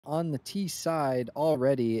on the T side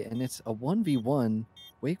already, and it's a 1v1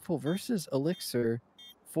 Wakeful versus Elixir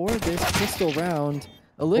for this pistol round.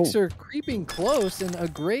 Elixir creeping close, and a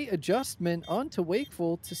great adjustment onto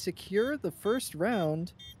Wakeful to secure the first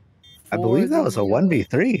round. I believe that was a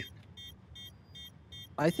 1v3.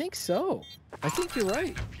 I think so. I think you're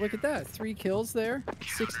right. Look at that. 3 kills there.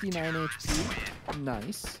 69 HP.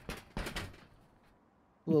 Nice. A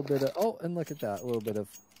little bit of... Oh, and look at that. A little bit of...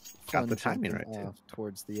 Got the timing right, too.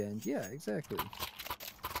 Towards the end. Yeah, exactly. All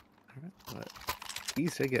right, but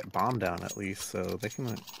these should get bombed down at least, so they can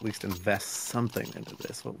at least invest something into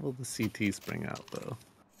this. What will the CTs bring out, though?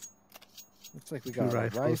 Looks like we got 2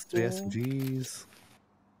 rifles, 3 SMGs.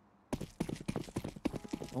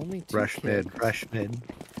 Only 2 rush mid.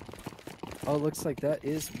 Oh, looks like that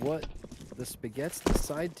is what the Spaghets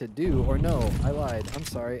decide to do. Or no, I lied. I'm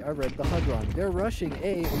sorry. I read the HUD wrong. They're rushing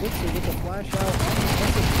A. Elixir with a flash out on the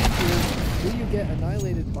S15. Will you get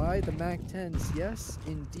annihilated by the MAC-10s? Yes,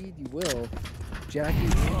 indeed you will. Jackie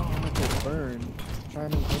and Chemical Burn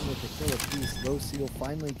chiming in with the kill apiece. Low Seal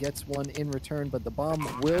finally gets one in return, but the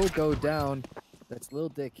bomb will go down. That's Lil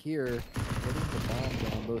Dick here, getting the bomb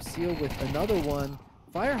down. Low Seal with another one.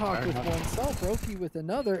 Firehawk with one, Saltbrokey with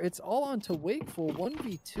another. It's all onto Wakeful,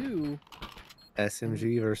 1v2.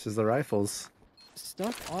 SMG versus the rifles.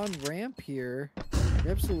 Stuck on ramp here.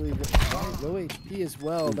 Absolutely right. Low HP as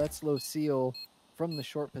well. That's Low Seal from the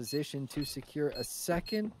short position to secure a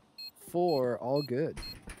second for all good.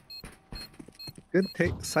 Good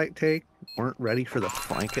site take. Weren't ready for the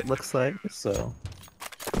flank, it looks like. So,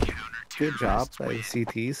 good job by the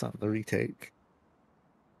CTs on the retake.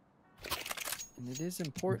 And it is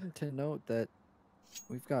important to note that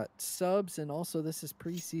we've got subs, and also this is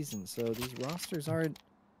preseason, so these rosters aren't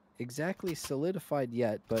exactly solidified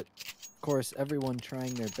yet, but of course everyone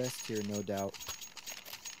trying their best here, no doubt,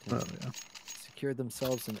 to secure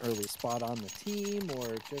themselves an early spot on the team,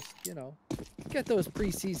 or just, you know, get those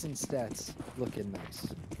preseason stats looking nice.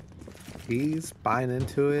 He's buying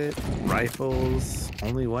into it. Rifles,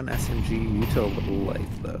 only 1 SMG util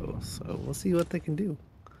light though, so we'll see what they can do.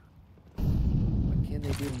 Can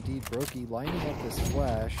they do indeed? Brokey lining up this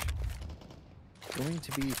flash. Going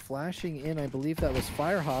to be flashing in, I believe that was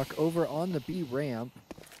Firehawk over on the B ramp.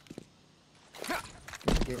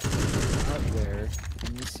 Gonna get out there.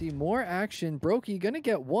 And you see more action. Brokey gonna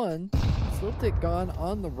get one. Sliptick gone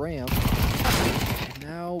on the ramp. And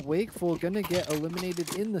now Wakeful gonna get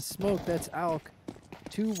eliminated in the smoke. That's Alk.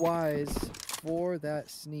 Too wise for that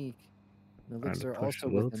sneak. And Elixir also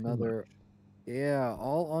with another... Yeah,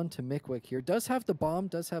 all onto Mikwick here. Does have the bomb,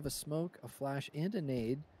 does have a smoke, a flash, and a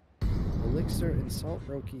nade. Elixir and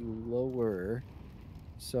Saltbrokey lower.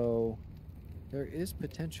 So there is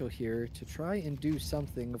potential here to try and do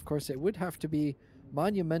something. Of course, it would have to be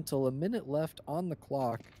monumental. A minute left on the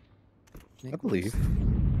clock. I believe.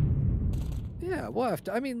 Yeah, we'll have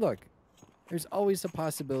to. I mean, look, there's always a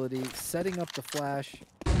possibility. Setting up the flash.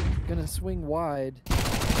 Gonna swing wide.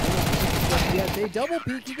 Yeah, they double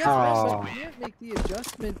peek. He gets but can't make the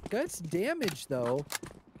adjustment. Gets damage though,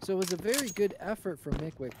 so it was a very good effort from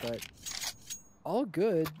Mikwick, but all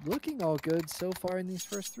good, looking all good so far in these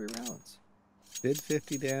first 3 rounds. Did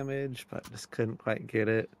 50 damage, but just couldn't quite get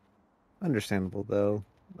it. Understandable though.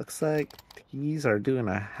 Looks like T's are doing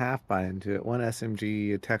a half buy into it. 1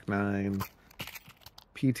 SMG, a Tech 9,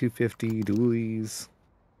 P250, dualies.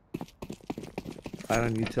 I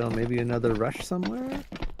don't need to tell, maybe another rush somewhere?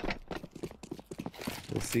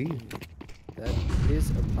 We'll see. That is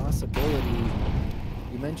a possibility.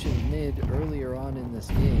 You mentioned mid earlier on in this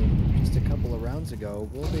game, just a couple of rounds ago.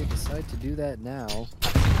 Will they decide to do that now? Looks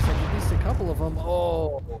like at least a couple of them.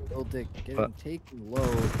 Oh, Lil Dick getting taken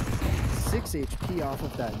low. 6 HP off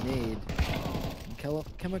of that nade. And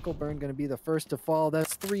Chemical Burn going to be the first to fall.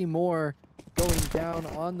 That's 3 more going down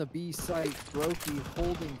on the B site. Brokey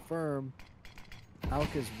holding firm.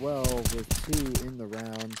 Alk as well with 2 in the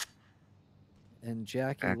round. And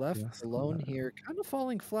Jackie left alone here, kind of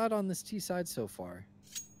falling flat on this T side so far.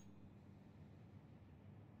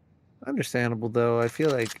 Understandable though. I feel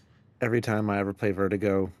like every time I ever play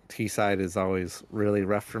Vertigo, T side is always really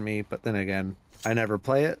rough for me. But then again, I never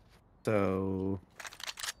play it, so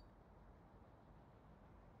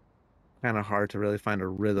kind of hard to really find a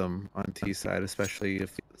rhythm on T side, especially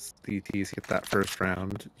if the Ts get that first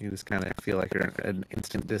round. You just kind of feel like you're at an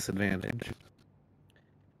instant disadvantage.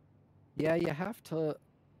 Yeah, you have to.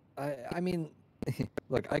 I mean,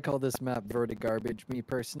 look, I call this map vertigarbage. Me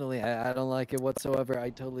personally, I don't like it whatsoever.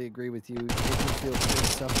 I totally agree with you. It feels pretty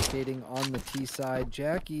suffocating on the T side.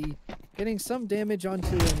 Jackie getting some damage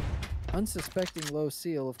onto an unsuspecting Low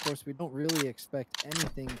Seal. Of course, we don't really expect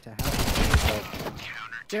anything to happen.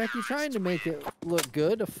 But Jackie trying to make it look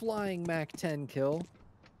good, a flying Mac 10 kill.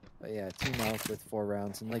 But yeah, team out with 4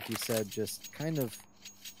 rounds, and like you said, just kind of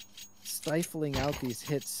stifling out these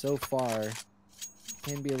hits so far.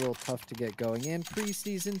 Can be a little tough to get going. And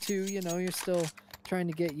preseason too, you know, you're still trying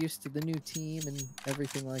to get used to the new team and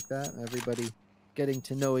everything like that. Everybody getting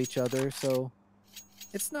to know each other, so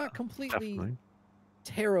it's not completely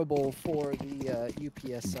terrible for the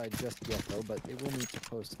UPS side just yet, though. But they will need to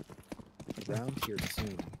post a round here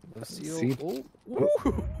soon. Lucille,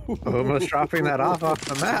 almost dropping that off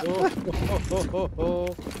the map.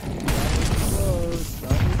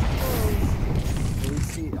 We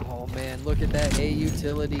see, oh man, look at that A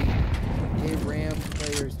utility. A Ram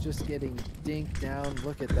players just getting dinked down.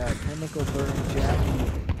 Look at that. Chemical burn,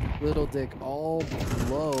 Jackie, Little Dick all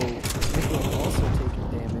low. Nickel also taking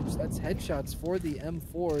damage. That's headshots for the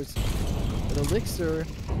M4s. But Elixir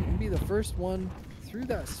can be the first one through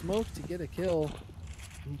that smoke to get a kill.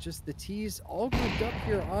 And just the T's all grouped up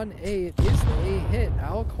here on A. It is the A hit.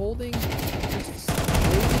 Alk holding, just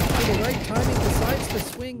waiting for the right timing. Decides to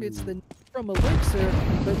swing. It's the from Elixir,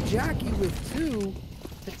 but Jackie with 2,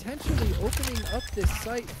 potentially opening up this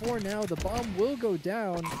site for now. The bomb will go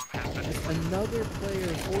down as another player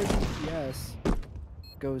for DPS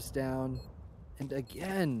goes down. And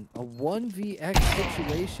again, a 1vx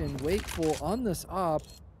situation. Wakeful on this op.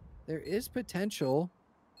 There is potential.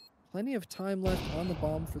 Plenty of time left on the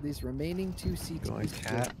bomb for these remaining 2 CTs. Going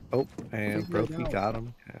cat. Oh, and Brokey got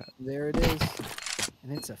him. Cat. There it is.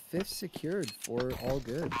 And it's a 5th secured for all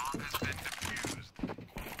good.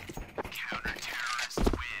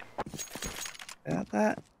 Yeah,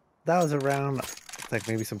 that was around. Like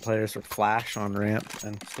maybe some players were flash on ramp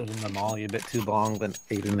and stood in the molly a bit too long. Then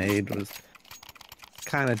aid and aid was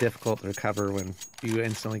kind of difficult to recover when you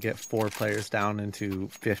instantly get 4 players down into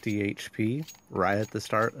 50 HP right at the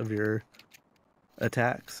start of your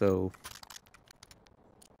attack. So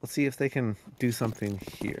let's see if they can do something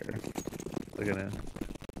here. They're gonna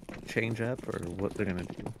change up or what they're gonna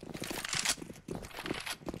do.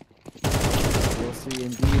 We'll see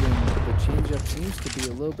indeed, and the change up seems to be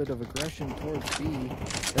a little bit of aggression towards B.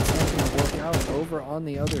 That's not going to work out over on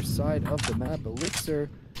the other side of the map. Elixir,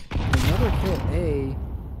 another kill A.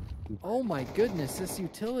 Oh my goodness, this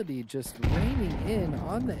utility just raining in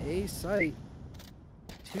on the A site.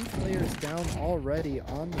 2 players down already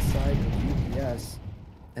on the side of UPS.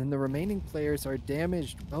 And the remaining players are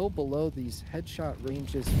damaged well below these headshot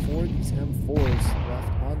ranges for these M4s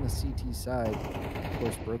left on the CT side. Of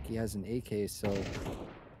course, Brokey has an AK, so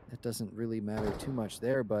it doesn't really matter too much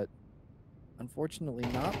there, but unfortunately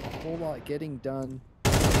not a whole lot getting done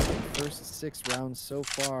in the first 6 rounds so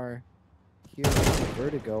far here in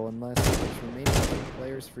Vertigo, unless these remaining 2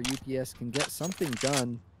 players for UPS can get something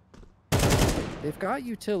done. They've got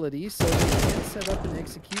utility, so they can set up and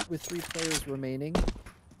execute with 3 players remaining.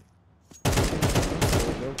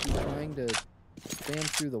 Brokey trying to spam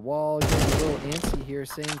through the wall, getting a little antsy here,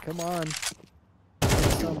 saying, come on,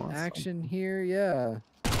 some action here, yeah.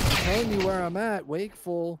 I'm telling you where I'm at,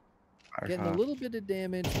 Wakeful, getting a little bit of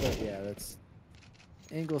damage, but yeah, that's,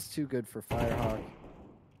 angle's too good for Firehawk.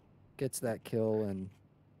 Gets that kill, and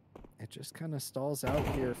it just kind of stalls out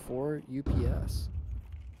here for UPS.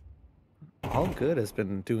 All Good has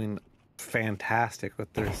been doing fantastic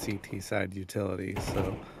with their CT side utility,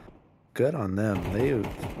 so good on them. They've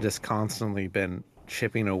just constantly been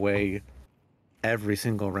chipping away every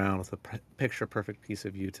single round with a picture perfect piece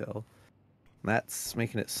of util. That's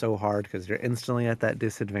making it so hard because you're instantly at that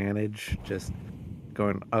disadvantage, just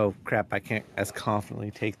going, oh crap, I can't as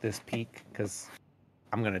confidently take this peek because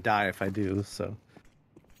I'm gonna die if I do. So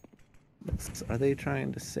are they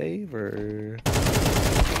trying to save or?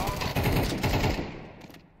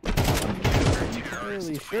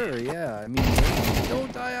 Entirely sure, yeah. I mean,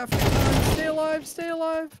 don't die after time. Stay alive, stay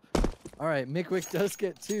alive. All right, Mickwick does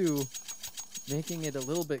get 2, making it a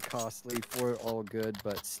little bit costly for All Good,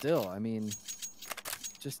 but still, I mean,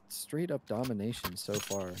 just straight up domination so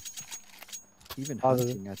far. Even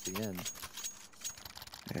hunting at the end.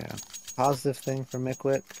 Yeah. Positive thing for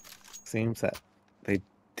Mickwick seems that they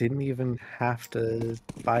didn't even have to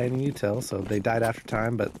buy any util, so they died after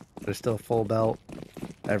time, but they're still full belt,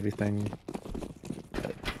 everything.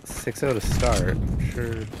 6-0 to start. I'm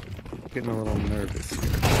sure getting a little nervous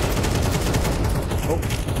here. Oh,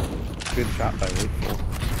 good shot by Wakeful.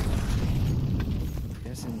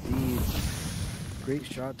 Yes, indeed. Great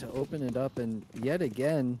shot to open it up, and yet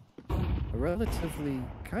again, a relatively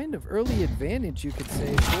kind of early advantage, you could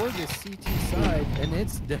say, for the CT side, and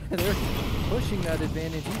they're pushing that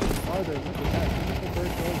advantage even farther. Look at that. Chemical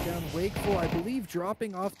Bird goes down. Wakeful, I believe,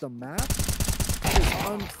 dropping off the map. It is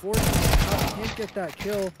unfortunate. can't get that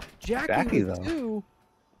kill. Jackie with though. 2.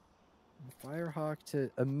 Firehawk to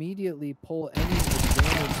immediately pull any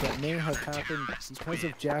advantage that may have happened because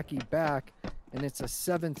of Jackie back, and it's a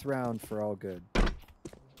 7th round for all good.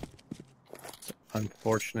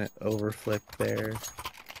 Unfortunate overflip there.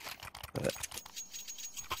 But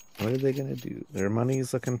what are they gonna do? Their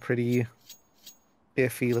money's looking pretty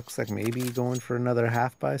iffy. Looks like maybe going for another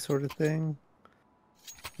half buy sort of thing.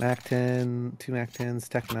 Mac 10, 2 Mac 10s,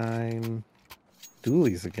 Tech 9,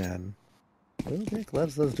 dualies again. Little Dick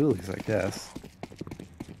loves those dualies, I guess.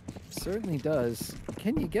 Certainly does.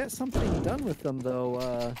 Can you get something done with them though?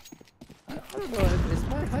 I don't know. Is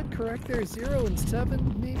my HUD correct there? 0 and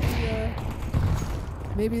 7, maybe.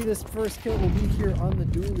 Maybe this first kill will be here on the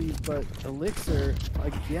dualies, but Elixir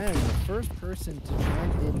again, the first person to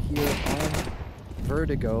chime in here on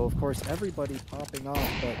Vertigo. Of course, everybody popping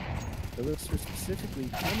off, but Elixir specifically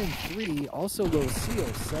 10 and 3. Also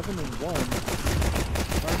Lucille 7 and 1.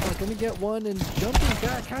 Firehawk gonna get one and jumping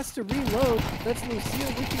back, has to reload. That's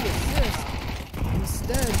Lucille with the assist.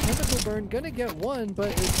 Instead, Chemical Burn gonna get one, but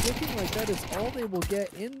it's looking like that is all they will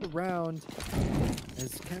get in the round,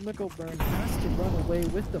 as Chemical Burn has to run away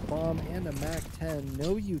with the bomb and a Mac 10.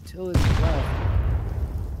 No utility left.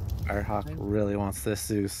 Firehawk really wants this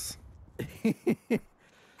Zeus.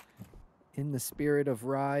 In the spirit of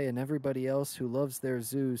Rye and everybody else who loves their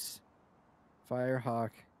Zeus,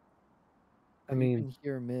 Firehawk. I mean, even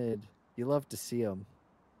here mid, you love to see them.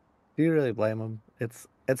 Do you really blame him? It's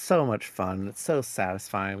so much fun. It's so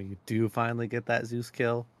satisfying when you do finally get that Zeus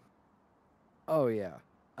kill. Oh yeah.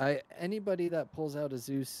 Anybody that pulls out a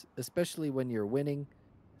Zeus, especially when you're winning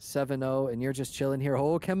 7-0 and you're just chilling here,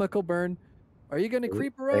 oh, Chemical Burn. Are you going to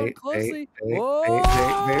creep around closely? Yeah!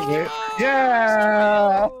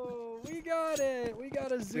 Oh, we got it. We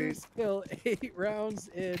got a Zeus kill 8 rounds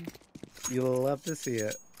in. You'll love to see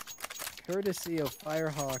it. Courtesy of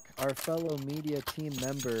Firehawk, our fellow media team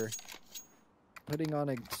member, putting on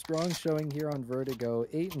a strong showing here on Vertigo.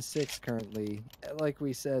 8 and 6 currently. Like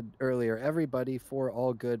we said earlier, everybody for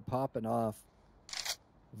all good popping off.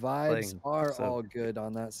 Vibes are all good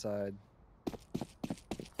on that side.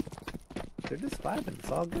 They're just vibing.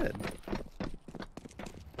 It's all good.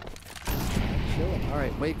 Chilling. All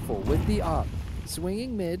right, Wakeful with the op.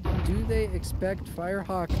 Swinging mid. Do they expect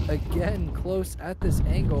Firehawk again close at this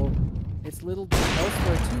angle? It's Little Dick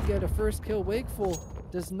elsewhere to get a first kill. Wakeful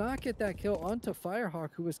does not get that kill onto Firehawk,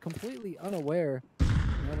 who is completely unaware. Now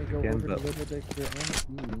we go over to Little Dick here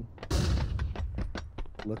on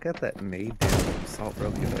the Look at that nade damage. Salt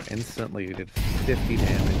broke you there. Instantly you did 50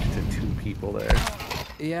 damage to 2 people there.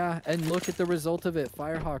 Yeah, and look at the result of it.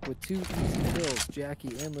 Firehawk with 2 easy kills.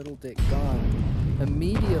 Jackie and Little Dick gone.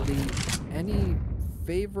 Immediately, any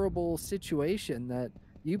favorable situation that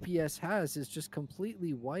UPS has is just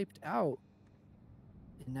completely wiped out.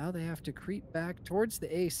 And now they have to creep back towards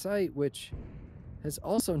the A site, which has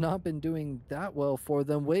also not been doing that well for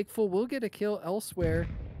them. Wakeful will get a kill elsewhere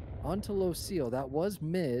onto Lucille. That was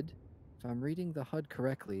mid, if I'm reading the HUD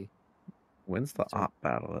correctly. Wins the op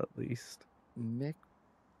battle at least.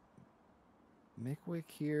 Mickwick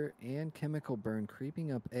here and Chemical Burn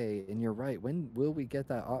creeping up A. And you're right, when will we get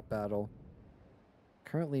that op battle?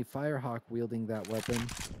 Currently Firehawk wielding that weapon.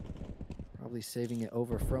 Probably saving it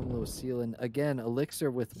over from Lucille. And again,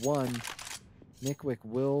 Elixir with 1. Mickwick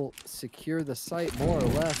will secure the site more or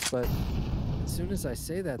less, but as soon as I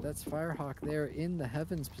say that, that's Firehawk there in the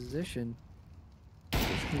heavens position.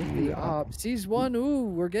 With the op. Sees 1. Ooh,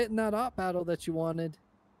 we're getting that op battle that you wanted.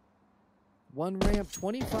 1 ramp,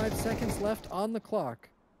 25 seconds left on the clock.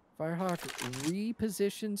 Firehawk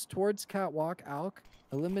repositions towards Catwalk. Alk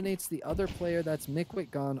eliminates the other player. That's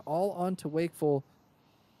Mickwick gone. All onto Wakeful.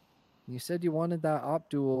 You said you wanted that op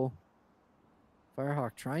duel.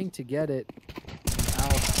 Firehawk trying to get it.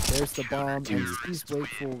 Alk, there's the bomb. And sees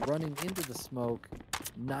Wakeful running into the smoke.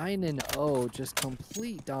 9 and 0. Just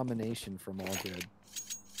complete domination from all good.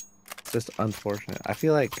 It's just unfortunate. I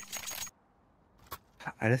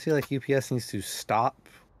just feel like UPS needs to stop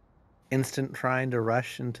instant trying to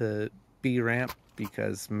rush into B ramp,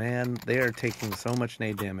 because man, they are taking so much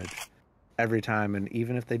nade damage every time, and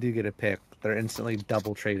even if they do get a pick, they're instantly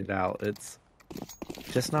double traded out. It's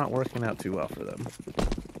just not working out too well for them.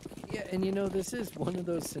 Yeah, and you know, this is one of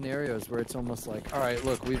those scenarios where it's almost like, all right,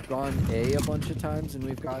 look, we've gone A a bunch of times and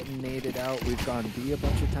we've gotten naded out. We've gone B a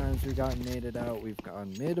bunch of times, we've gotten naded out. We've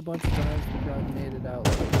gone mid a bunch of times, we've gotten naded out.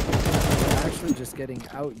 We're actually just getting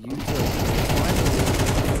out utilized.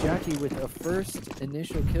 Finally, Jackie with a first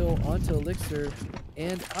initial kill onto Elixir,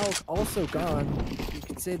 and Alk also gone. You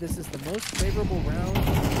could say this is the most favorable round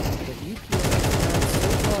that UPS has had so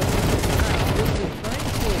far in this round. They're trying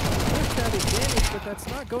to push that added damage, but that's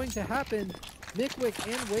not going to happen. Nickwick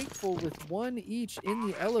and Wakeful with one each in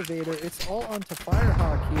the elevator. It's all onto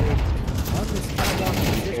Firehawk here on this catwalk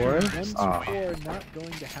position. 1v4 not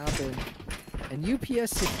going to happen. And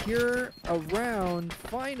UPS secure a round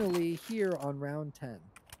finally here on round 10.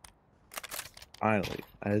 Finally.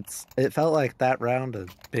 It felt like that round, a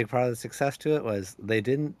big part of the success to it was they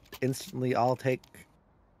didn't instantly all take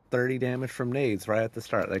 30 damage from nades right at the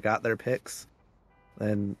start. They got their picks.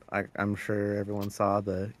 And I'm sure everyone saw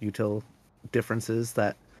the util differences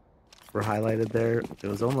that were highlighted there. There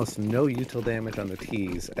was almost no util damage on the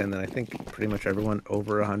Ts, and then I think pretty much everyone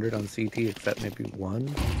over 100 on CT except maybe one.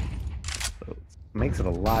 So it makes it a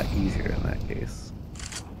lot easier in that case.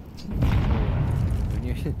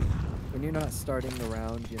 When you're not starting the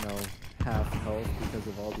round, you know, half health because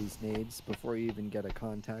of all these nades before you even get a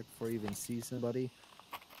contact, before you even see somebody.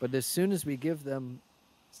 But as soon as we give them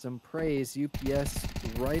some praise, UPS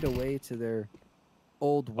right away to their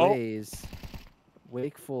old ways.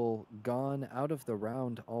 Wakeful gone out of the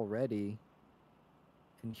round already.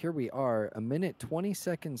 And here we are, 1 minute 20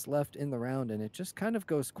 seconds left in the round, and it just kind of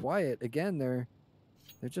goes quiet. Again, they're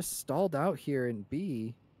just stalled out here in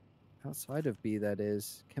B. Outside of B, that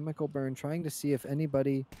is. Chemical Burn trying to see if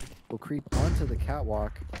anybody will creep onto the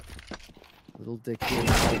catwalk. Little Dick here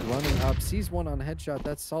running up, sees one on headshot.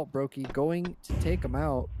 That's Salt Brokey going to take him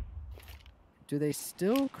out. Do they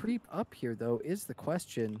still creep up here, though, is the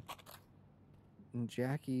question. And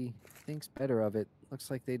Jackie thinks better of it. Looks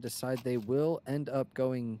like they decide they will end up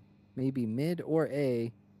going maybe mid or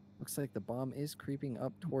A. Looks like the bomb is creeping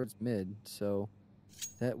up towards mid, so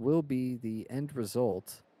that will be the end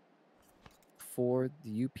result for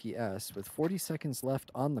the UPS with 40 seconds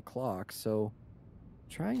left on the clock. So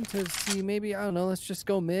trying to see maybe, I don't know, let's just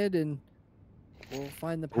go mid and we'll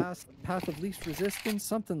find the path of least resistance,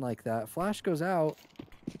 something like that. Flash goes out.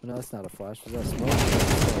 No, that's not a flash. Was that smoke?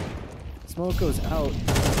 Smoke goes out.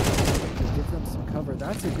 Give them some cover.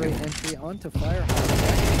 That's a great entry onto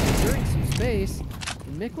Firehawk. Securing some space.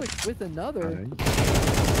 And Mickwick with another.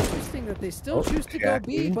 Interesting that they still choose to go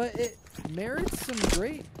B, but it merits some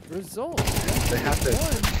great results. They have to.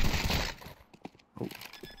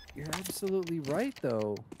 You're absolutely right,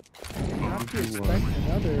 though. You have to expect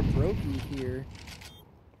another Brokey here.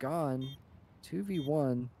 Gone.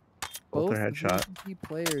 2v1. Both are headshot. Key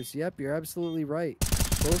players. Yep, you're absolutely right.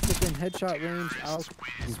 Both within headshot range. Out.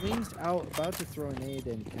 Swings out. About to throw an aid,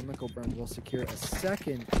 and Chemical Burn will secure a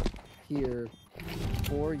second here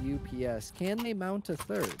for UPS. Can they mount a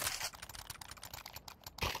third?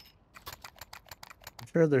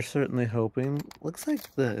 Sure, they're certainly hoping. Looks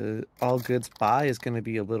like the all goods buy is going to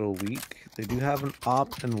be a little weak. They do have an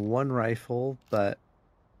op and one rifle, but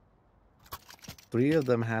 3 of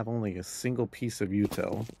them have only a single piece of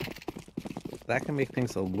util. That can make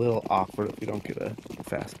things a little awkward if we don't get a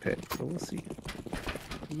fast pick, so we'll see.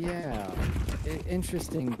 Yeah,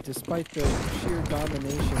 interesting. Despite the sheer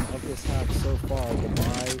domination of this half so far, the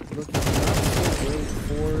buy looking not so great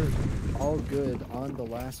for all good on the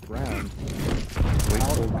last round.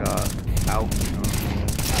 Wakeful got out.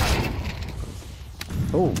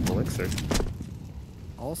 Oh, Elixir.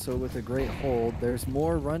 Also with a great hold. There's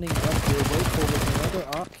more running up here. Wakeful with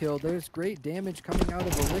another op kill. There's great damage coming out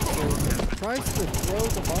of Elixir. Tries to throw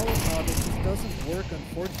the Molotov. It just doesn't work,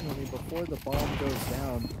 unfortunately, before the bomb goes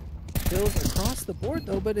down. Kills across the board,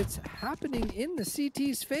 though, but it's happening in the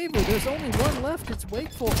CT's favor. There's only one left. It's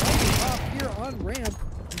Wakeful on the top here on ramp.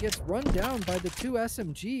 He gets run down by the 2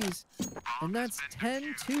 SMGs. And that's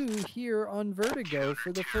 10-2 here on Vertigo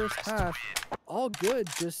for the first half. All good,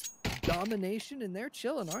 just domination, and they're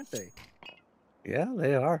chilling, aren't they? Yeah,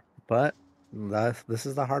 they are. But this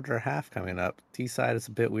is the harder half coming up. T side is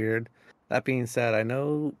a bit weird. That being said, I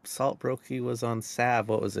know Salt Brokey was on Sav,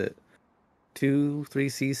 what was it, 2-3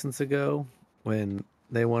 seasons ago when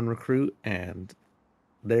they won Recruit, and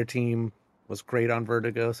their team was great on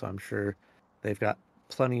Vertigo, so I'm sure they've got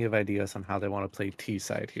plenty of ideas on how they want to play T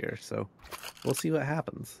side here. So we'll see what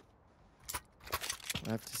happens.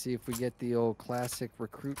 We'll have to see if we get the old classic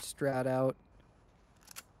Recruit strat out.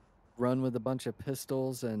 Run with a bunch of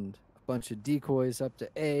pistols and a bunch of decoys up to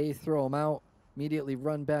A, throw them out, immediately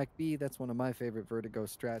run back B. That's one of my favorite Vertigo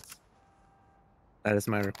strats. That is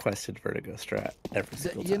my requested Vertigo strat every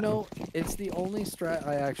single time. You know, it's the only strat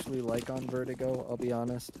I actually like on Vertigo, I'll be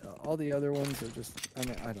honest. All the other ones are just, I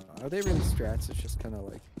mean, I don't know. Are they really strats? It's just kind of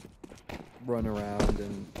like run around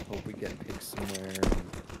and hope we get picked somewhere. And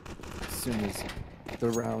as soon as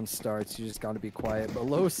the round starts, you just got to be quiet. But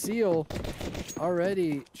Low Seal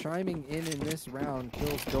already chiming in this round.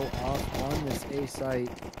 Kills go off on this A site.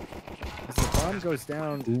 As the bomb goes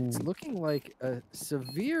down. It's Ooh. looking like a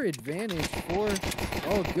severe advantage for...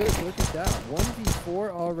 Oh, good. Look at that.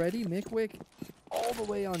 1v4 already. Mickwick all the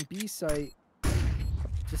way on B site.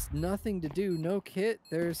 Just nothing to do. No kit.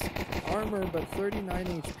 There's armor, but 39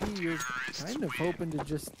 HP. You're kind of hoping to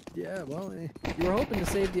just... Yeah, well, you were hoping to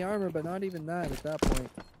save the armor, but not even that at that point.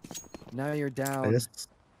 Now you're down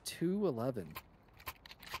 2-11.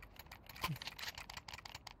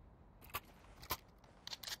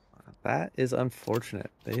 That is unfortunate.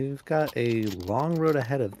 They've got a long road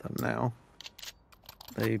ahead of them now.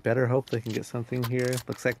 They better hope they can get something here.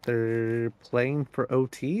 Looks like they're playing for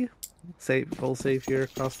OT. Full save here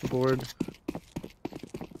across the board.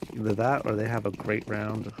 Either that or they have a great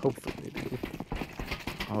round. Hopefully they do.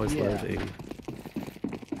 Always love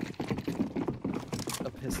a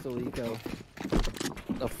pistol eco.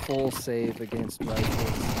 A full save against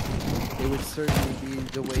rifles. It would certainly be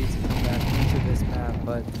the way to come back into this map,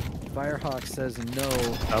 but Firehawk says no.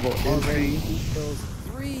 Double already. entry.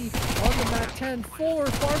 3 on the map 10. 4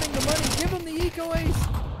 farming the money. Give him the eco ace.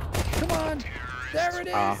 Come on. There it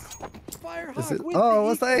is. Firehawk with the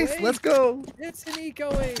what's the eco ace? Let's go. It's an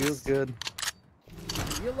eco ace. Feels good.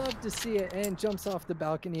 You love to see it, and jumps off the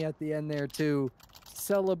balcony at the end there too,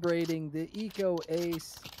 celebrating the eco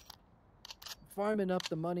ace. Farming up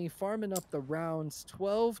the money, farming up the rounds.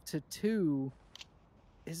 12-2.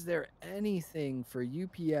 Is there anything for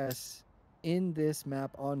UPS in this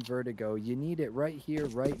map on Vertigo? You need it right here,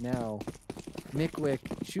 right now. Mickwick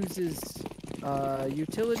chooses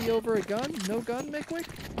utility over a gun. No gun, Mickwick?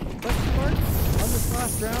 Question mark on this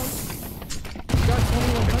last round. You got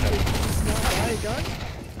 2100. Just not buy a gun?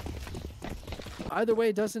 Either way,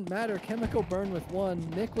 it doesn't matter. Chemical burn with 1.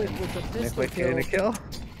 Mickwick with a pistol Mickwick getting a kill.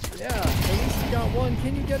 Yeah, at least you got 1.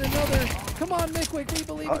 Can you get another? Come on, Mickwick, we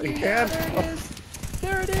believe in you. Yeah, there it is.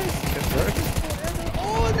 There it is. And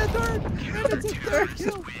the third. And it's a third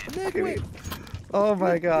kill. Mickwick. Oh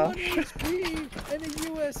my gosh. 1 HP and a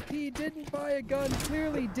USP. Didn't buy a gun.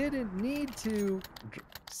 Clearly didn't need to.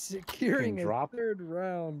 Securing a third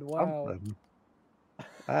round. Wow.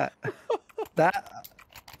 That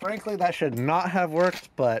frankly, that should not have worked,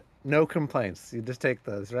 but no complaints. You just take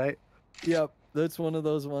those, right? Yep. That's one of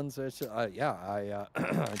those ones that should, I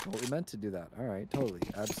totally meant to do that. All right, totally,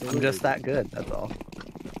 absolutely. I'm just that good. That's all.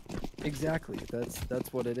 Exactly.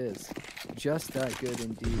 That's what it is. Just that good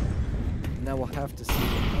indeed. Now we'll have to see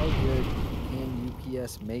how good can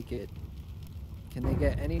UPS make it. Can they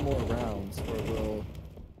get any more rounds, or will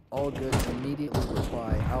All Good immediately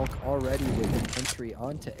reply? Alk already with an entry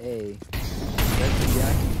onto A. That's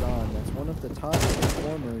Yaki's on. That's one of the top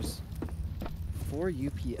performers for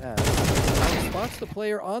UPS. Alk spots the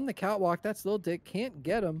player on the catwalk. That's Lil Dick. Can't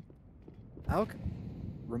get him. Alk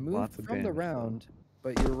removed from the round,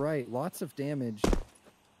 but you're right. Lots of damage.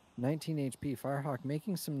 19 HP. Firehawk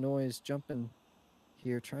making some noise, jumping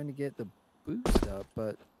here, trying to get the boost up,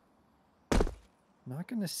 but not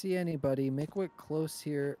going to see anybody. Mickwick close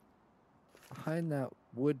here behind that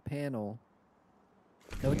wood panel.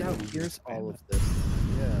 No doubt hears all of this.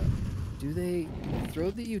 Yeah. Do they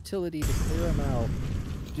throw the utility to clear them out?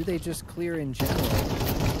 Do they just clear in general?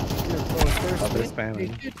 They're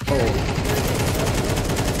spamming. Clear.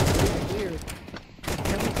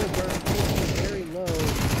 Chemical burn very low.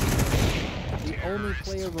 The only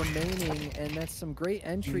player remaining, and that's some great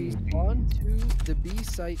entries onto the B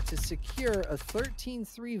site to secure a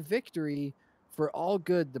 13-3 victory for All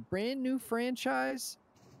Good. The brand new franchise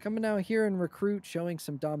coming out here in Recruit, showing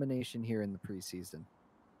some domination here in the preseason.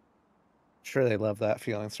 Sure, they love that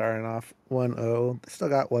feeling starting off 1-0. They still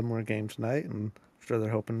got one more game tonight, and I'm sure they're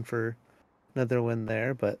hoping for another win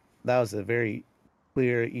there, but that was a very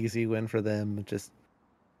clear, easy win for them. Just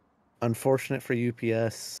unfortunate for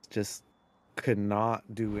UPS, just could not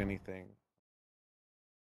do anything.